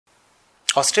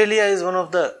Australia is one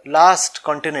of the last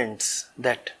continents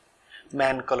that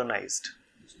man colonized.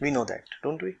 We know that,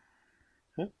 don't we?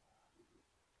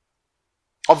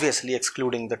 Obviously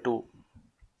excluding the two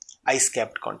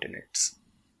ice-capped continents.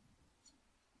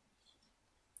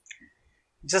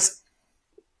 Just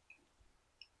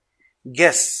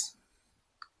guess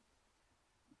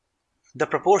the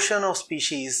proportion of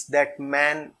species that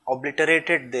man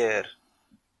obliterated there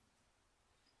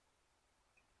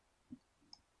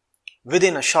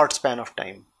within a short span of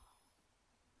time.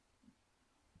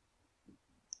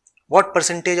 What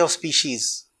percentage of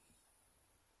species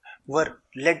were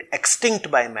led extinct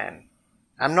by man?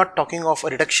 I am not talking of a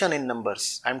reduction in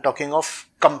numbers. I am talking of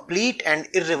complete and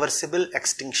irreversible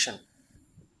extinction.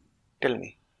 Tell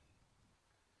me.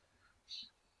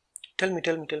 Tell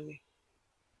me.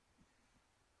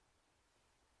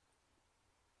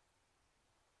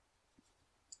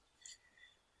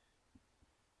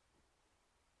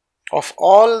 Of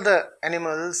all the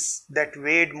animals that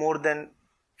weighed more than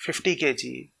 50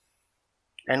 kg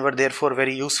and were therefore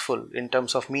very useful in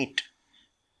terms of meat,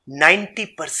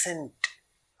 90%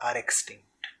 are extinct.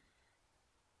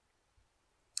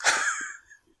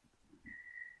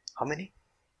 How many?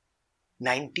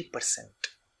 90%.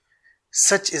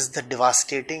 Such is the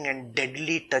devastating and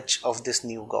deadly touch of this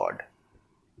new god.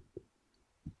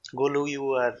 Golu,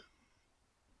 you are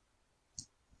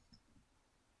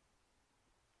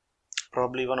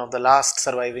probably one of the last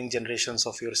surviving generations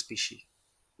of your species.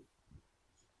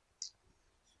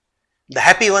 The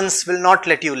happy ones will not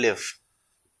let you live.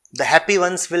 The happy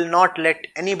ones will not let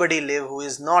anybody live who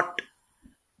is not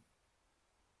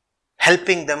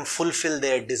helping them fulfill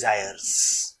their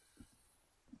desires.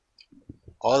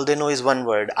 All they know is one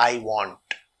word: I want.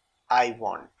 I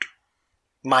want.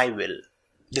 My will.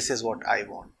 This is what I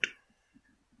want.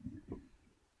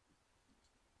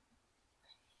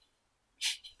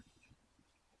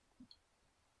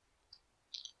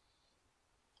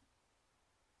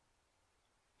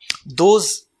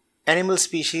 Those animal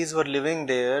species were living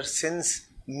there since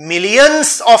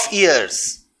millions of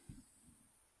years,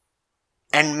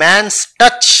 and man's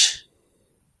touch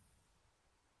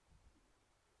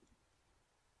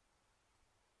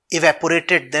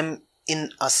evaporated them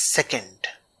in a second.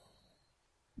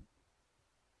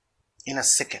 In a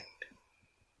second.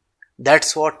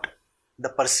 That's what the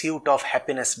pursuit of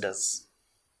happiness does.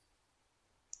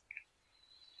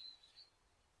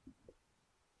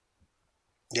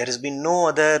 There has been no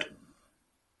other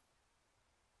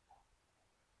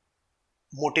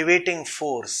motivating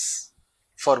force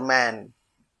for man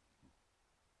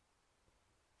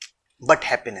but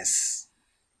happiness.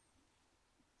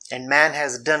 And man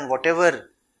has done whatever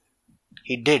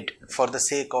he did for the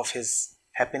sake of his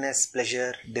happiness,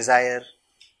 pleasure, desire,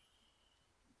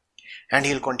 and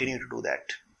he'll continue to do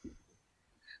that.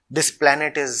 This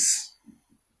planet is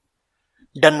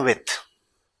done with.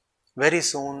 Very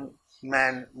soon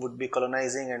man would be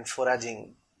colonizing and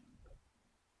foraging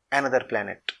another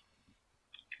planet,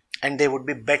 and they would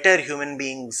be better human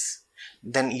beings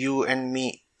than you and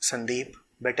me, Sandeep.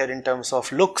 Better in terms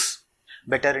of looks,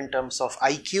 better in terms of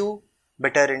IQ,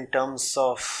 better in terms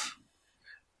of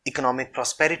economic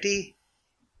prosperity,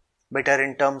 better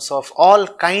in terms of all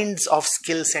kinds of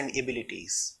skills and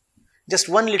abilities. Just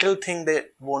one little thing they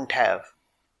won't have: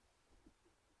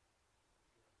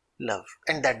 love.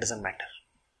 And that doesn't matter.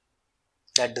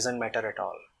 That doesn't matter at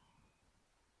all.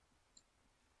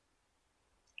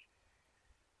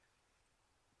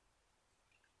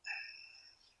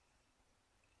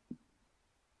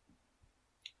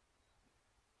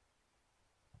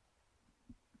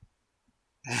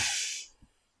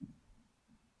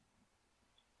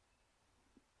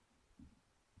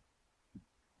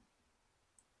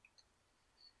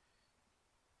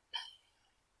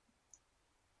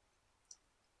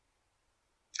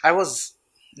 I was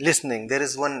listening. There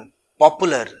is one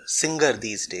popular singer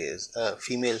these days, a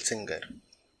female singer,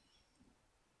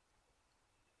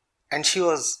 and she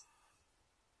was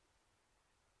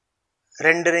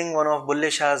rendering one of Bulle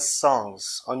Shah's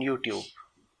songs on YouTube,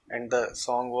 and the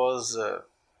song was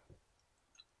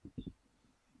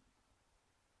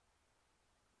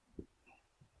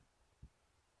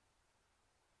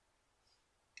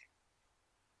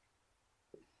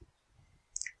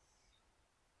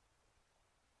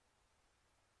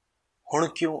हुण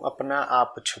क्यों अपना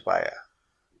आप छुपाया,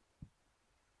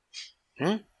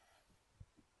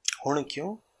 हुण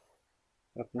क्यों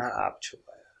अपना आप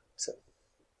छुपाया. So,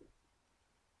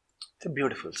 it's a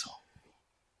beautiful song.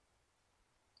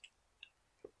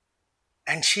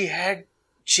 And she had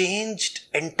changed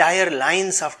entire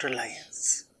lines after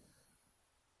lines.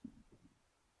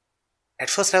 At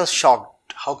first I was shocked.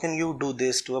 how can you do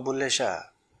this to a Bulle Shah?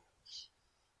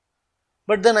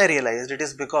 But then I realized it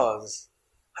is because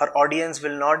her audience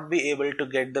will not be able to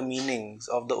get the meanings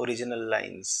of the original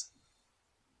lines.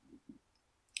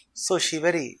 So she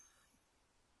very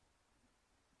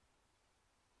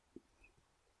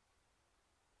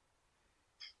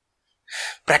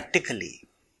practically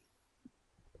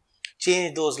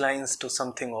changed those lines to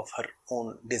something of her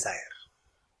own desire.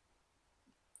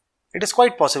 It is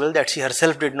quite possible that she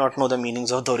herself did not know the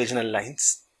meanings of the original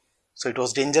lines, so it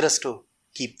was dangerous to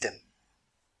keep them.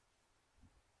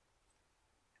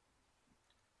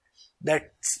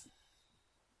 That's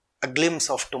a glimpse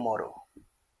of tomorrow.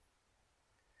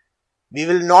 We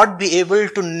will not be able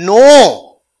to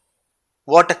know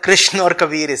what a Krishna or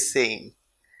Kabir is saying,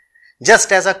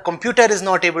 just as a computer is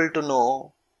not able to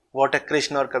know what a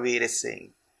Krishna or Kabir is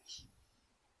saying.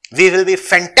 We will be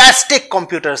fantastic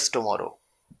computers tomorrow.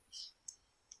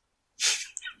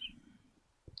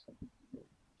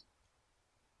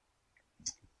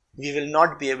 We will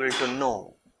not be able to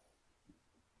know.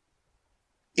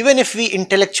 Even if we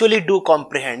intellectually do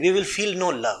comprehend, we will feel no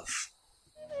love.